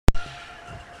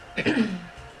Hey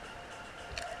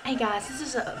guys, this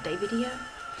is an update video.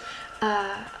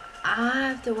 I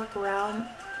have to work around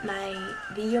my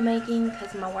video making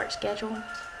because of my work schedule,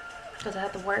 because I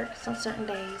have to work on certain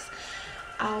days.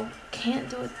 I can't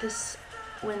do it this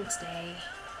Wednesday.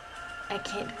 I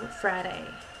can't do it Friday.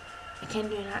 I can't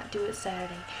not do it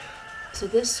Saturday. So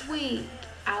this week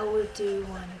I will do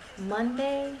one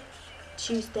Monday,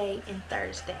 Tuesday, and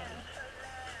Thursday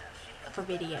for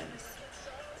videos.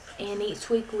 And each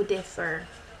week will differ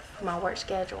for my work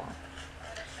schedule.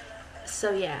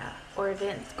 So yeah, or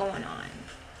events going on.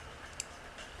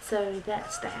 So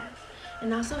that's that.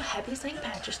 And also happy St.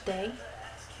 Patrick's Day.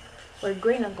 Or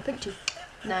green Uncle pinch you.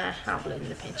 Nah, I don't believe in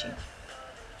the pinching.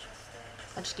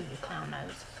 I'll just give you a clown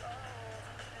nose.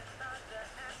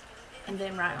 And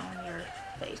then right on your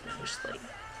face when you sleep.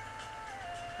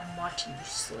 I'm watching you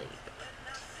sleep.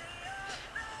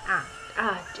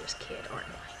 I just kid, aren't I?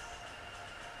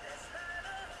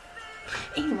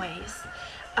 Anyways,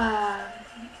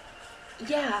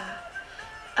 yeah,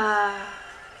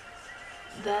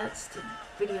 that's the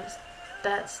videos,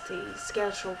 that's the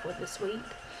schedule for this week.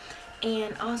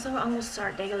 And also I'm gonna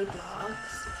start daily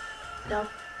vlogs. Now,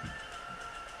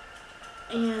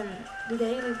 and the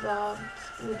daily vlogs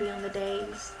will be on the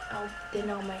days. Then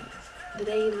I'll make the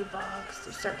daily vlogs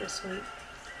to start this week.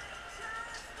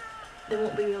 They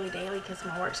won't be really daily because of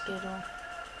my work schedule,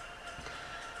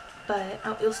 but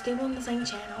it'll still be on the same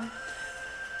channel.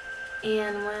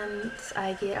 And once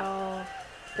I get all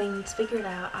things figured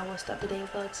out, I will start the daily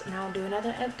vlogs, and I'll do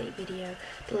another update video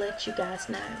to let you guys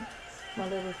know, my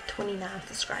little 29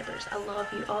 subscribers. I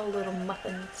love you all, little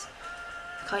muffins.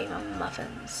 I call you my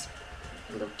muffins,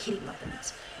 little kitty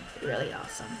muffins. You're really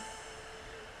awesome.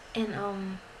 And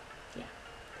yeah.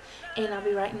 And I'll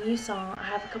be writing a new song. I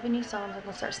have a couple new songs I'm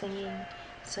gonna start singing.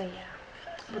 So yeah.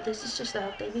 But this is just an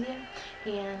update video,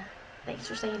 and thanks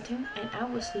for staying tuned, and I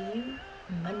will see you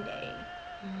Monday.